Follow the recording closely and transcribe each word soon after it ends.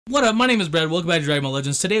What up, my name is Brad, welcome back to Dragon Ball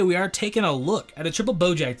Legends. Today we are taking a look at a triple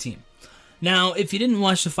Bojack team. Now, if you didn't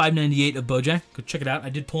watch the 598 of Bojack, go check it out. I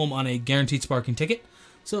did pull him on a guaranteed sparking ticket,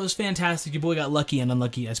 so it was fantastic. Your boy got lucky and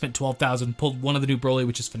unlucky. I spent 12,000, pulled one of the new Broly,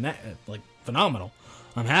 which is phenomenal.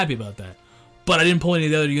 I'm happy about that. But I didn't pull any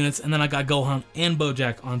of the other units, and then I got Gohan and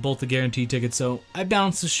Bojack on both the guaranteed tickets, so I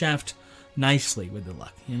balanced the shaft nicely with the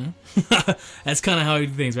luck, you know? That's kind of how we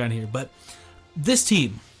do things around here. But this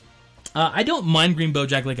team... I don't mind Green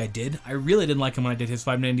Bojack like I did. I really didn't like him when I did his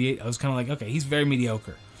 598. I was kind of like, okay, he's very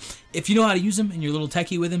mediocre. If you know how to use him and you're a little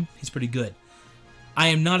techie with him, he's pretty good. I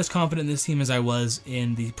am not as confident in this team as I was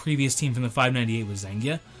in the previous team from the 598 with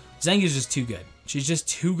Zangia. Zangia's just too good. She's just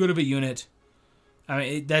too good of a unit. I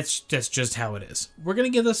mean, that's just how it is. We're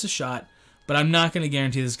going to give this a shot, but I'm not going to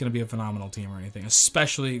guarantee this is going to be a phenomenal team or anything.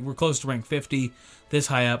 Especially, we're close to rank 50, this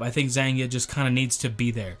high up. I think Zangia just kind of needs to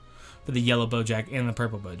be there for the yellow Bojack and the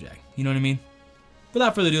purple Bojack. You know what I mean?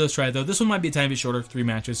 Without further ado, let's try it though. This one might be a tiny bit shorter, 3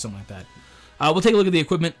 matches, something like that. We'll take a look at the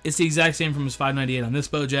equipment. It's the exact same from his 598 on this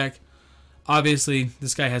Bojack. Obviously,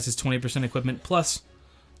 this guy has his 20% equipment, plus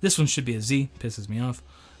this one should be a Z. Pisses me off.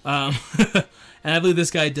 And I believe this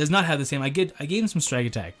guy does not have the same. I gave him some strike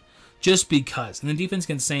attack, just because. And then defense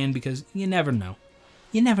gets Saiyan, because you never know.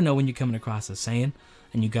 You never know when you're coming across a Saiyan,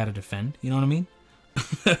 and you gotta defend. You know what I mean?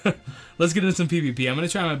 Let's get into some PvP. I'm going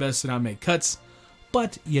to try my best to not make cuts,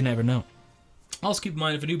 but you never know. Also keep in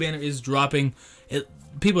mind, if a new banner is dropping,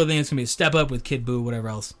 people think it's going to be a step up with Kid Buu, whatever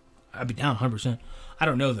else. I'd be down 100%. I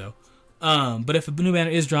don't know, though. But if a new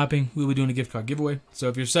banner is dropping, we'll be doing a gift card giveaway. So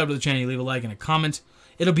if you're subbed to the channel, you leave a like and a comment.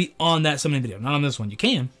 It'll be on that summoning video, not on this one. You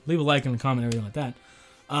can leave a like and a comment, everything like that.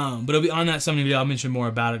 But it'll be on that summoning video. I'll mention more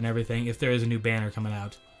about it and everything if there is a new banner coming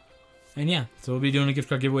out. And yeah, so we'll be doing a gift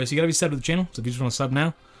card giveaway. So you gotta be subbed to the channel. So if you just want to sub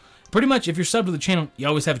now, pretty much if you're subbed to the channel, you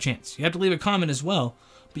always have a chance. You have to leave a comment as well,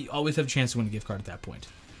 but you always have a chance to win a gift card at that point.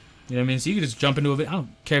 You know what I mean? So you can just jump into a video. I don't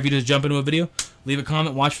care if you just jump into a video, leave a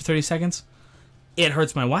comment, watch for 30 seconds. It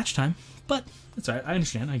hurts my watch time, but it's alright. I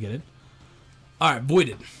understand. I get it. Alright,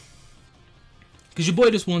 Voided. Because your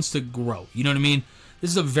boy just wants to grow. You know what I mean? This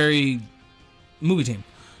is a very movie team.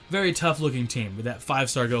 Very tough looking team with that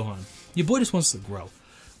 5-star Gohan. Your boy just wants to grow.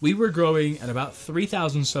 We were growing at about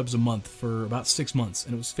 3,000 subs a month for about 6 months,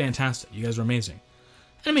 and it was fantastic. You guys are amazing.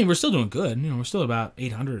 I mean, we're still doing good. You know, we're still about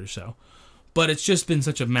 800 or so. But it's just been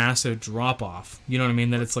such a massive drop-off, you know what I mean,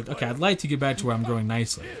 that it's like, okay, I'd like to get back to where I'm growing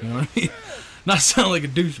nicely. You know what I mean? Not to sound like a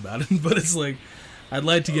douche about it, but it's like, I'd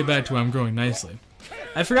like to get back to where I'm growing nicely.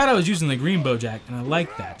 I forgot I was using the green Bojack, and I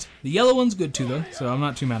like that. The yellow one's good too, though, so I'm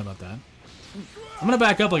not too mad about that. I'm going to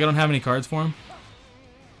back up like I don't have any cards for him.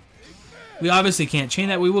 We obviously can't chain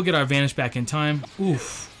that. We will get our Vanish back in time.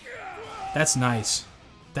 Oof. That's nice.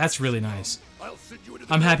 That's really nice.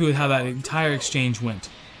 I'm happy with how that entire exchange went.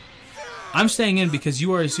 I'm staying in because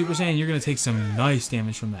you are a Super Saiyan. You're going to take some nice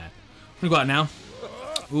damage from that. I'm going to go out now.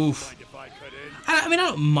 Oof. I mean, I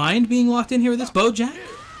don't mind being locked in here with this Bojack.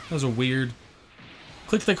 That was a weird.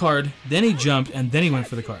 Clicked the card, then he jumped, and then he went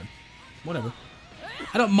for the card. Whatever.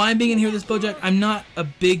 I don't mind being in here with this Bojack. I'm not a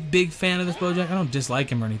big fan of this Bojack. I don't dislike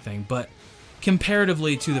him or anything, but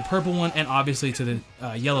comparatively to the purple one and obviously to the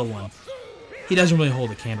yellow one, he doesn't really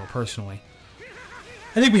hold a candle, personally.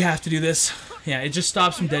 I think we have to do this. Yeah, it just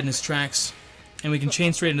stops him dead in his tracks, and we can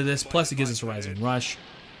chain straight into this, plus it gives us a Rising Rush,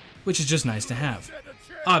 which is just nice to have.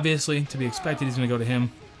 Obviously, to be expected, he's going to go to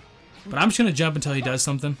him, but I'm just going to jump until he does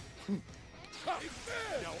something.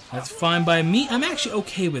 That's fine by me. I'm actually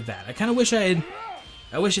okay with that. I kind of wish I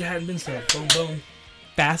wish it hadn't been so boom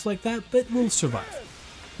fast like that, but we'll survive.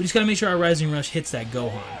 We just gotta make sure our Rising Rush hits that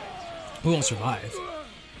Gohan. We won't survive.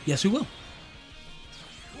 Yes, we will.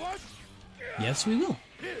 Yes, we will.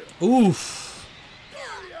 Oof.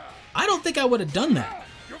 I don't think I would have done that.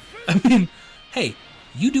 I mean, hey,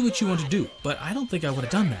 you do what you want to do, but I don't think I would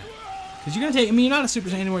have done that. Because you're gonna take, I mean, you're not a Super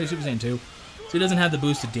Saiyan anymore, you're Super Saiyan 2. So he doesn't have the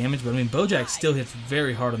boosted damage, but I mean, Bojack still hits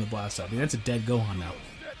very hard on the blast up. I mean, that's a dead Gohan now.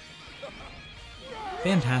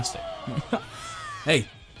 Fantastic. Hey,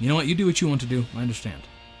 you know what? You do what you want to do. I understand.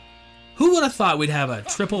 Who would have thought we'd have a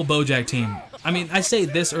triple Bojack team? I mean, I say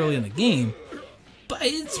this early in the game, but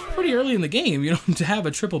it's pretty early in the game, you know, to have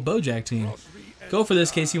a triple Bojack team. Go for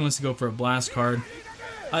this case he wants to go for a blast card.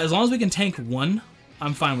 As long as we can tank one,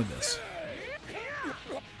 I'm fine with this.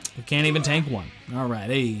 We can't even tank one. Alright,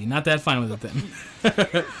 hey, not that fine with it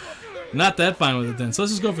then. Not that fine with it then. So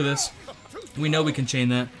let's just go for this. We know we can chain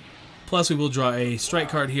that. Plus we will draw a strike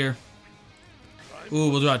card here. Ooh,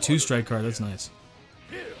 we'll draw a 2 strike card. That's nice.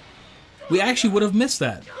 We actually would have missed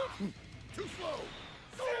that.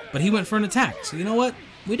 But he went for an attack. So you know what?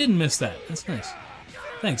 We didn't miss that. That's nice.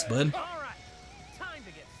 Thanks, bud.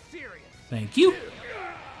 Thank you.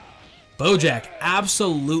 Bojack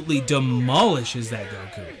absolutely demolishes that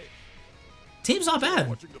Goku. Team's not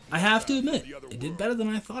bad. I have to admit, it did better than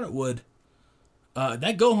I thought it would.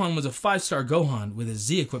 That Gohan was a 5-star Gohan with his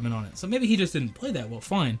Z equipment on it. So maybe he just didn't play that well.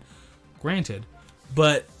 Fine. Granted.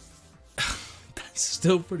 But that's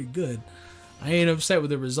still pretty good. I ain't upset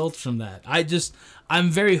with the results from that.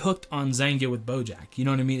 I'm very hooked on Zangia with Bojack. You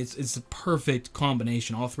know what I mean? It's a perfect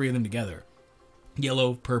combination. All three of them together.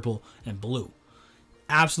 Yellow, purple, and blue.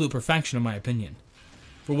 Absolute perfection in my opinion.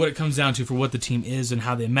 For what it comes down to, for what the team is and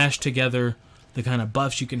how they mesh together, the kind of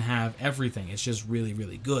buffs you can have, everything. It's just really,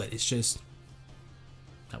 really good. It's just...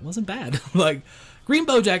 that wasn't bad. Like, Green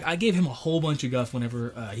Bojack, I gave him a whole bunch of guff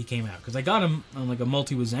whenever he came out. Because I got him on like a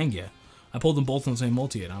multi with Zangia. I pulled them both on the same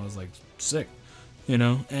multi and I was like, sick. You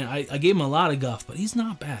know? And I gave him a lot of guff, but he's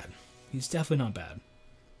not bad. He's definitely not bad.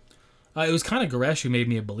 It was kind of Goresh who made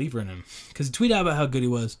me a believer in him. Because he tweeted out about how good he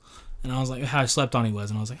was. And I was like, how I slept on he was.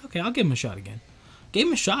 And I was like, okay, I'll give him a shot again. Gave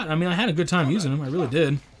him a shot. I mean, I had a good time using him. I really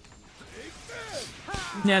did.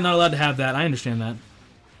 Yeah, not allowed to have that. I understand that.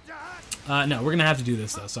 No, we're going to have to do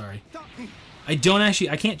this, though. Sorry. I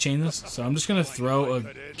can't chain this. So I'm just going to throw a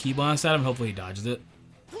Ki Blast at him. Hopefully he dodges it.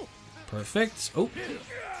 Perfect. Oh.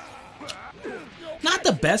 Not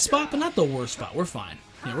the best spot, but not the worst spot. We're fine.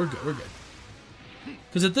 Yeah, we're good. We're good.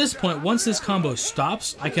 Because at this point, once this combo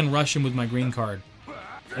stops, I can rush him with my green card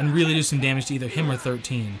and really do some damage to either him or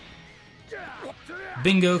 13.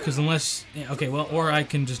 Bingo, because unless... yeah, okay, well, or I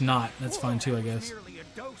can just not. That's fine too, I guess.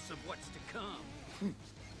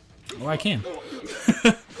 Or I can.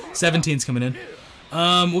 17's coming in.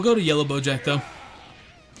 We'll go to Yellow Bojack, though.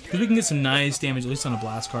 Because we can get some nice damage, at least on a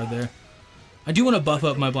blast card there. I do want to buff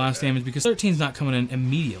up my blast damage because 13's not coming in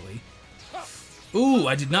immediately. Ooh,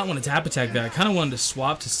 I did not want to tap attack that. I kind of wanted to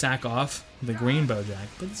swap to sack off the green Bojack,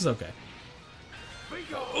 but this is okay.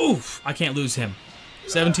 Oof, I can't lose him.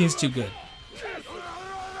 17's too good.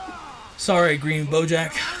 Sorry, green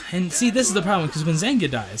Bojack. And see, this is the problem, because when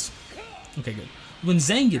Zangia dies... okay, good. When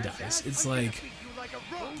Zangia dies, it's like...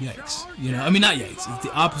 yikes. You know, I mean, not yikes. It's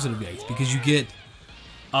the opposite of yikes, because you get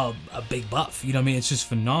a big buff. You know what I mean? It's just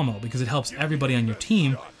phenomenal, because it helps everybody on your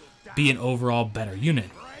team be an overall better unit.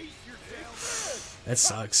 That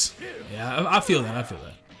sucks. Yeah, I feel that. I feel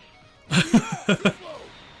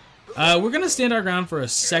that. We're going to stand our ground for a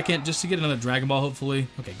second just to get another Dragon Ball, hopefully.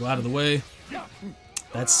 Okay, go out of the way.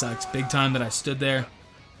 That sucks. Big time that I stood there.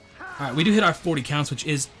 Alright, we do hit our 40 counts, which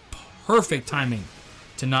is perfect timing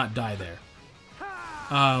to not die there.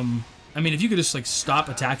 I mean, if you could just, like, stop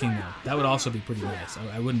attacking them, that would also be pretty nice.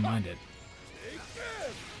 I wouldn't mind it.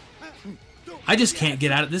 I just can't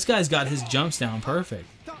get at it. This guy's got his jumps down perfect.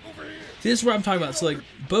 See, this is what I'm talking about. So, like,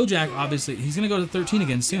 Bojack, obviously, he's going to go to 13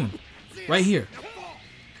 again soon. Right here.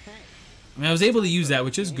 I mean, I was able to use that,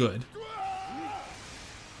 which is good.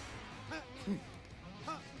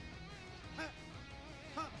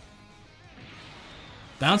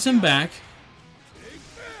 Bounce him back.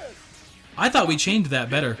 I thought we chained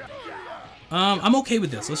that better. I'm okay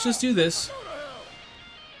with this. Let's just do this.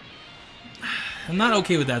 I'm not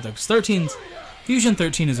okay with that, though, because 13's... Fusion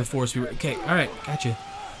 13 is a force to be... okay, alright, gotcha.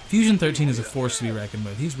 Fusion 13 is a force to be reckoned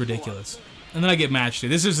with. He's ridiculous. And then I get matched.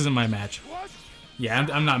 This just isn't my match. Yeah,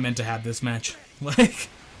 I'm not meant to have this match. Like,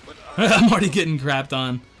 I'm already getting crapped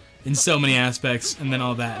on in so many aspects, and then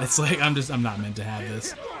all that. It's like, I'm not meant to have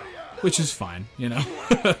this. Which is fine, you know?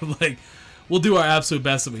 Like, we'll do our absolute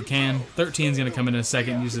best that we can. 13's going to come in a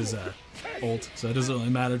second and use his ult, so it doesn't really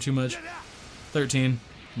matter too much. 13.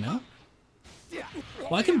 No?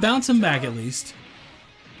 Well, I can bounce him back at least.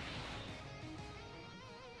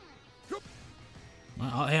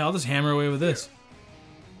 Well, hey, I'll just hammer away with this.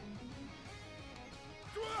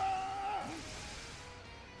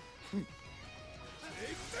 I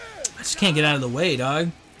just can't get out of the way, dog.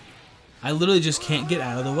 I literally just can't get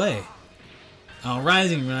out of the way. Oh,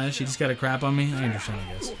 Rising Rush, you just got a crap on me? I understand,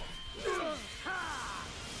 I guess.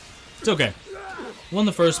 It's okay. Won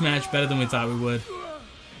the first match better than we thought we would.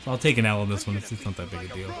 So I'll take an L on this one. It's not that big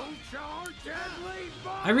a deal.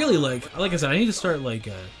 I really like I said, I need to start, like,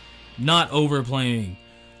 not overplaying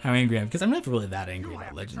how angry I am. Because I'm never really that angry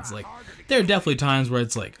about Legends. Like, there are definitely times where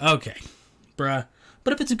it's like, okay, bruh.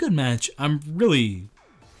 But if it's a good match, I'm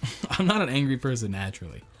not an angry person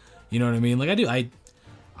naturally. You know what I mean? Like, I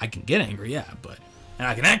can get angry, yeah, but... and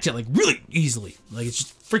I can act it, like, really easily. Like, it's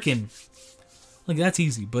just freaking... like, that's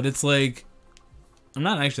easy. But it's like... I'm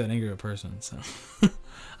not actually that angry of a person, so...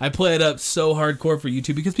 I play it up so hardcore for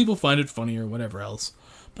YouTube because people find it funny or whatever else.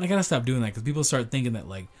 But I gotta stop doing that because people start thinking that,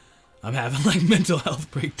 like, I'm having, like, mental health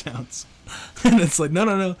breakdowns. And it's like,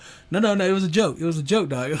 no, it was a joke. It was a joke,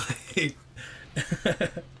 dog. Like,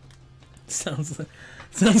 sounds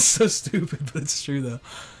Sounds so stupid, but it's true though.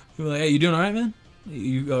 You're like, hey, you doing all right, man?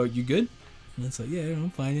 You good? And it's like, yeah, I'm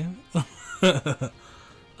fine, yeah.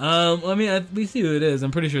 I mean, we see who it is.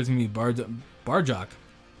 I'm pretty sure it's gonna be Bardock,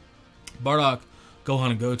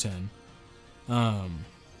 Gohan, and Goten.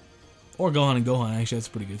 Or Gohan and Gohan. Actually, that's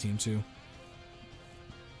a pretty good team too.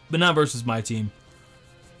 But not versus my team.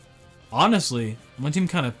 Honestly, my team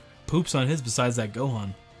kind of poops on his besides that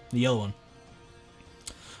Gohan, the yellow one.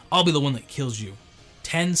 I'll be the one that kills you.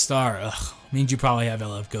 10-star. Ugh. Means you probably have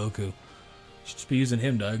LF Goku. Should just be using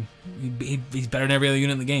him, Doug. He's better than every other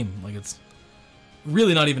unit in the game. Like, it's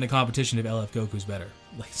really not even a competition if LF Goku's better.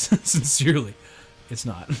 Like, sincerely, it's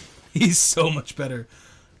not. He's so much better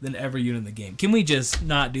than every unit in the game. Can we just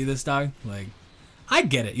not do this, dog? Like, I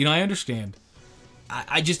get it. You know, I understand.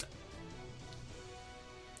 I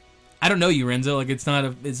don't know you, Renzo. Like, it's not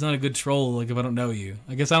a good troll. Like, if I don't know you,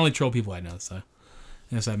 I guess I only troll people I know. So, I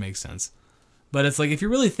guess that makes sense. But it's like, if you're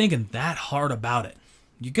really thinking that hard about it,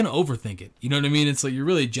 you're gonna overthink it. You know what I mean? It's like you're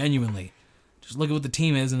really genuinely just look at what the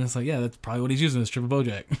team is, and it's like, yeah, that's probably what he's using. Is triple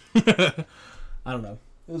Bojack. I don't know.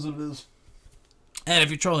 It is what it is. And if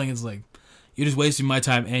you're trolling, it's like you're just wasting my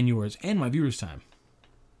time and yours and my viewers' time.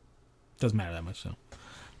 Doesn't matter that much, so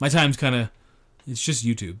my time's kind of, it's just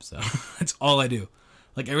YouTube, so that's all I do.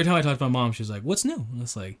 Like, every time I talk to my mom, she's like, "What's new?" And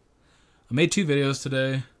it's like, I made 2 videos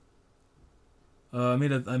today. I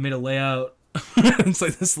made a layout. It's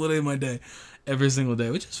like, that's literally my day, every single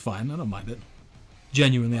day, which is fine. I don't mind it.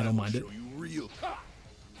 Genuinely, I don't mind it.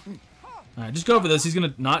 All right, just go for this. He's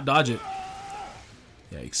gonna not dodge it.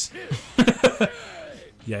 Yikes.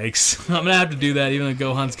 Yikes. I'm gonna have to do that, even though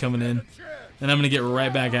Gohan's coming in, and I'm gonna get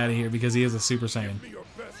right back out of here because he is a Super Saiyan.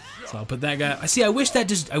 So I'll put that guy. I see. I wish that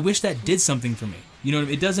did something for me. You know what I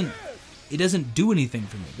mean? It doesn't do anything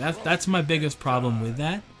for me. That's my biggest problem with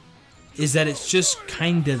that, is that it's just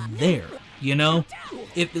kind of there. You know,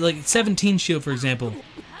 if like 17 shield, for example,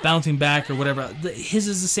 bouncing back or whatever, his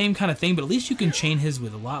is the same kind of thing, but at least you can chain his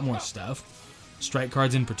with a lot more stuff. Strike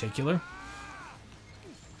cards in particular.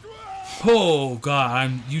 Oh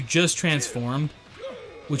god, you just transformed,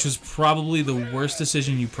 which was probably the worst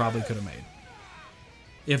decision you probably could have made.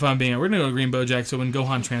 If I'm being, we're gonna go Green Bojack. So when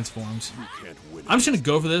Gohan transforms, I'm just gonna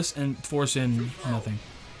go for this and force in nothing.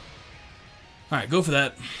 All right, go for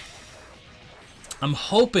that. I'm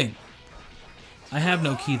hoping. I have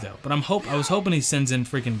no key though, but I was hoping he sends in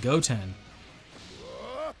freaking Goten.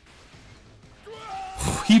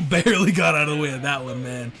 He barely got out of the way of that one,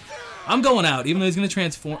 man. I'm going out, even though he's gonna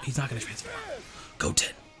transform. He's not gonna transform.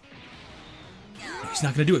 Goten. No, he's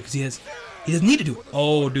not gonna do it because he doesn't need to do it.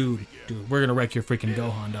 Oh, dude, we're gonna wreck your freaking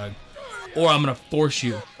Gohan, dog. Or I'm gonna force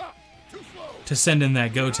you to send in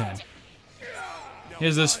that Goten.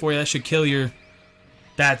 Here's this for you. That should kill your.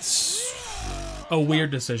 That's a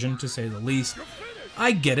weird decision, to say the least.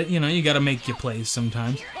 I get it, you know, you gotta make your plays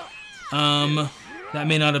sometimes. That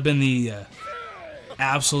may not have been the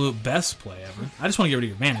absolute best play ever. I just want to get rid of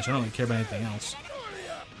your vanish. I don't really care about anything else.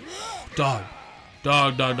 Dog.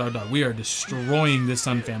 We are destroying this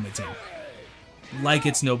Sun Family team. Like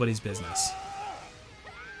it's nobody's business.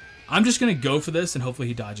 I'm just gonna go for this and hopefully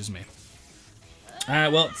he dodges me.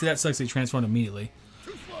 Alright, well, see, that sucks that he transformed immediately.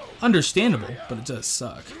 Understandable, but it does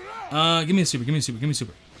suck. Give me a super, give me a super, give me a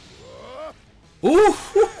super. Ooh!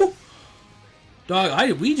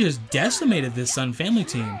 Dog, we just decimated this Sun Family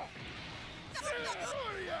team.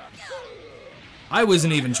 I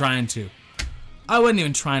wasn't even trying to. I wasn't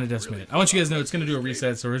even trying to decimate it. I want you guys to know it's going to do a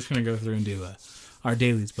reset, so we're just going to go through and do our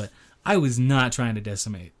dailies, but I was not trying to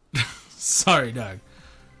decimate. Sorry, dog.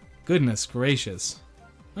 Goodness gracious.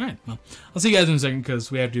 Alright, well, I'll see you guys in a second because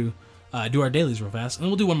we have to do our dailies real fast, and then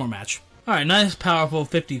we'll do one more match. Alright, nice powerful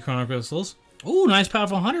 50 Chrono Crystals. Ooh, nice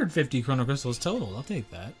powerful 150 Chrono Crystals total. I'll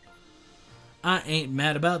take that. I ain't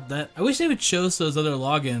mad about that. I wish they would show us those other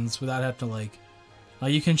logins without having to, like,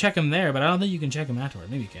 you can check them there, but I don't think you can check them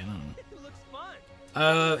afterward. Maybe you can, I don't know. It looks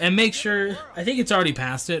fun. And make sure, I think it's already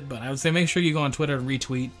past it, but I would say make sure you go on Twitter and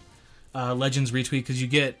retweet, Legends retweet, because you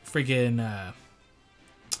get freaking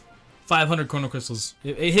 500 Chrono Crystals.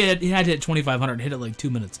 It had to hit 2,500, it hit it like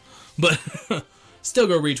 2 minutes. But still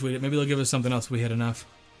go retweet it. Maybe they'll give us something else if we hit enough.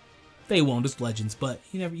 They won't, it's Legends, but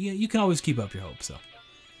you can always keep up your hope, so.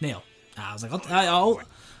 Nail. I was like,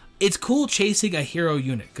 it's cool chasing a hero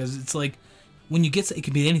unit, because it's like, when you get, it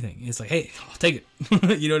can be anything. It's like, hey, I'll take it.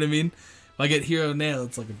 You know what I mean? If I get hero nail,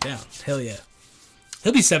 it's like a down. Hell yeah.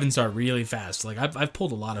 He'll be 7-star really fast. Like, I've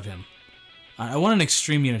pulled a lot of him. I want an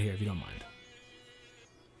extreme unit here, if you don't mind.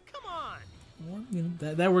 Come on. Well, you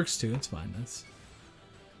know, that works too. It's fine. That's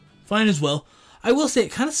fine as well. I will say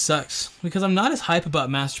it kind of sucks, because I'm not as hype about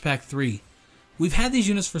Master Pack 3 we've had these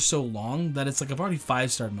units for so long that it's like I've already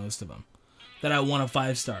 5-starred most of them. That I want a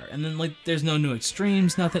 5-star. And then, like, there's no new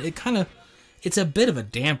extremes, nothing. It's a bit of a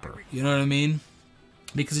damper, you know what I mean?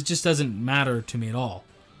 Because it just doesn't matter to me at all.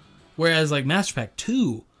 Whereas, like, Master Pack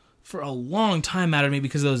 2, for a long time mattered to me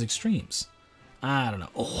because of those extremes. I don't know.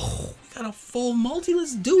 Oh, we got a full multi.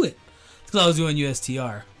 Let's do it. It's because I was doing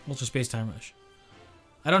USTR, Ultra Space Time Rush.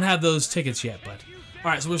 I don't have those tickets yet, but...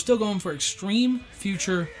 Alright, so we're still going for Extreme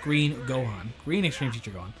Future Green Gohan. Green Extreme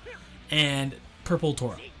Future Gohan. And Purple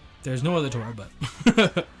Toro. There's no other Toro,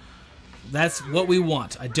 but... That's what we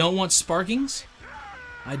want. I don't want Sparkings.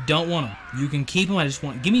 I don't want them. You can keep them. I just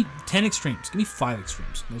want... Give me 10 Extremes. Give me 5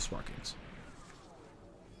 Extremes. No Sparkings.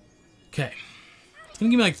 Okay. It's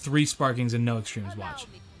going to give me like 3 Sparkings and no Extremes. Watch.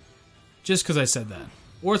 Just because I said that.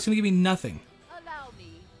 Or it's going to give me nothing.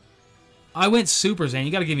 I went Super Saiyan.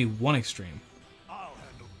 You got to give me 1 Extreme.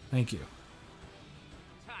 Thank you.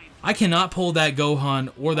 I cannot pull that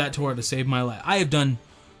Gohan or that Toro to save my life. I have done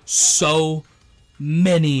so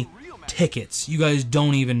many tickets. You guys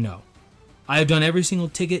don't even know. I have done every single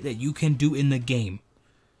ticket that you can do in the game.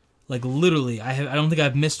 Like literally, I don't think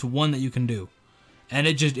I've missed one that you can do. And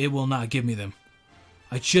it will not give me them.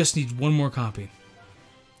 I just need 1 more copy.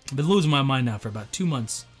 I've been losing my mind now for about 2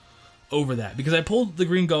 months over that. Because I pulled the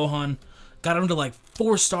Green Gohan, got him to like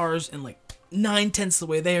 4 stars and like 9/10 of the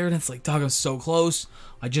way there, and it's like, dog, I'm so close.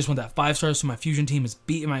 I just want that 5 stars so my fusion team is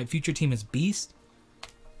my future team is Beast.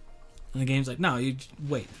 And the game's like, no, you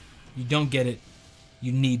wait. You don't get it.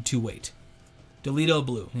 You need to wait. Delito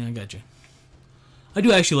Blue. Yeah, I got you. I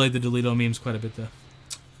do actually like the Delito memes quite a bit, though.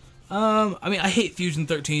 I mean, I hate Fusion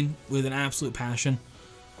 13 with an absolute passion.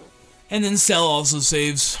 And then Cell also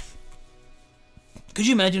saves. Could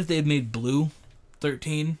you imagine if they had made Blue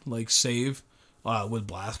 13, like, save with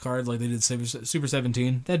Blast cards like they did Super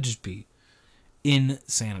 17? That'd just be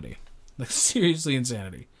insanity. Like, seriously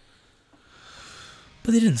insanity.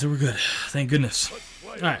 But they didn't, so we're good. Thank goodness.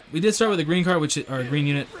 Alright, we did start with a green card, or a green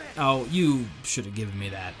unit. Oh, you should have given me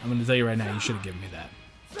that. I'm going to tell you right now, you should have given me that.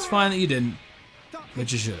 It's fine that you didn't,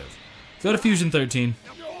 but you should have. Go to Fusion 13.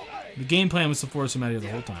 The game plan was to force him out of here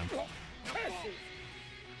the whole time.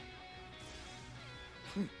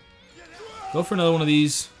 Go for another one of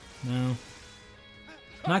these. No.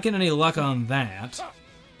 Not getting any luck on that.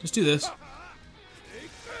 Just do this.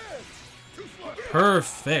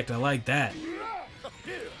 Perfect. I like that.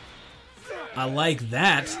 I like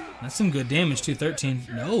that. That's some good damage too. 13.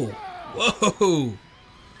 No. Whoa.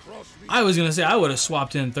 I was going to say I would have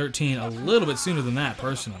swapped in 13 a little bit sooner than that,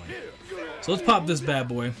 personally. So let's pop this bad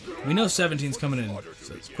boy. We know 17's coming in.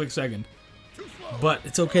 So it's a quick second. But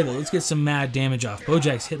it's okay, though. Let's get some mad damage off.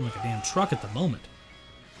 Bojack's hitting like a damn truck at the moment.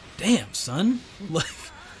 Damn, son. Like,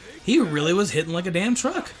 he really was hitting like a damn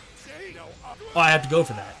truck. Oh, I have to go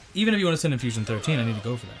for that. Even if you want to send in Fusion 13, I need to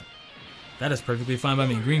go for that. That is perfectly fine by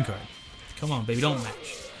me. Green card. Come on, baby, don't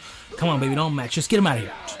match. Come on, baby, don't match. Just get him out of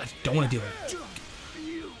here. I don't want to deal with it.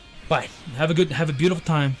 Bye. Have a beautiful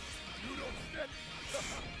time.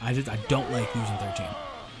 I don't like Fusion 13.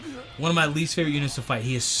 One of my least favorite units to fight.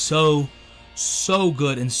 He is so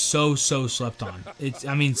good and so slept on.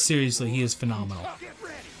 I mean, seriously, he is phenomenal.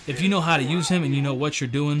 If you know how to use him and you know what you're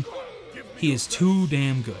doing, he is too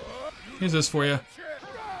damn good. Here's this for you.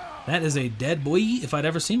 That is a dead boy if I'd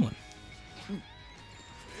ever seen one.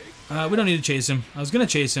 We don't need to chase him. I was going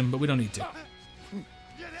to chase him, but we don't need to.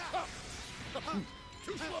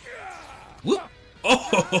 Whoop.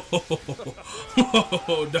 Oh,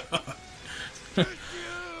 dog.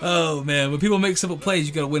 Oh, man. When people make simple plays,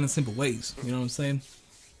 you got to win in simple ways. You know what I'm saying?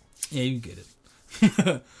 Yeah, you get it.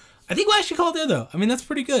 I think we'll actually call it there, though. I mean, that's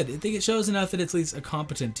pretty good. I think it shows enough that it's at least a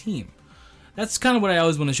competent team. That's kind of what I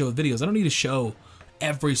always want to show with videos. I don't need to show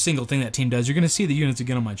every single thing that team does. You're going to see the units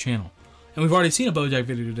again on my channel. And we've already seen a Bojack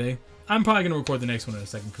video today. I'm probably going to record the next one in a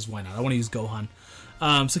second, because why not? I want to use Gohan.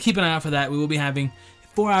 So keep an eye out for that. We will be having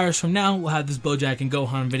 4 hours from now, we'll have this Bojack and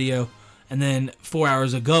Gohan video. And then 4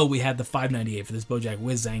 hours ago, we had the 598 for this Bojack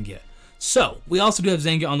with Zangia. So, we also do have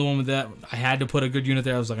Zangia on the one with that. I had to put a good unit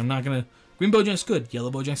there. I was like, I'm not going to... Green Bojack's good.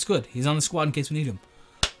 Yellow Bojack's good. He's on the squad in case we need him.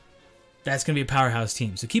 That's going to be a powerhouse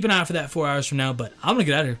team. So keep an eye out for that 4 hours from now. But I'm going to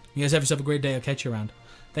get out of here. You guys have yourself a great day. I'll catch you around.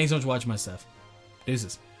 Thanks so much for watching my stuff.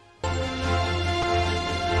 Deuces.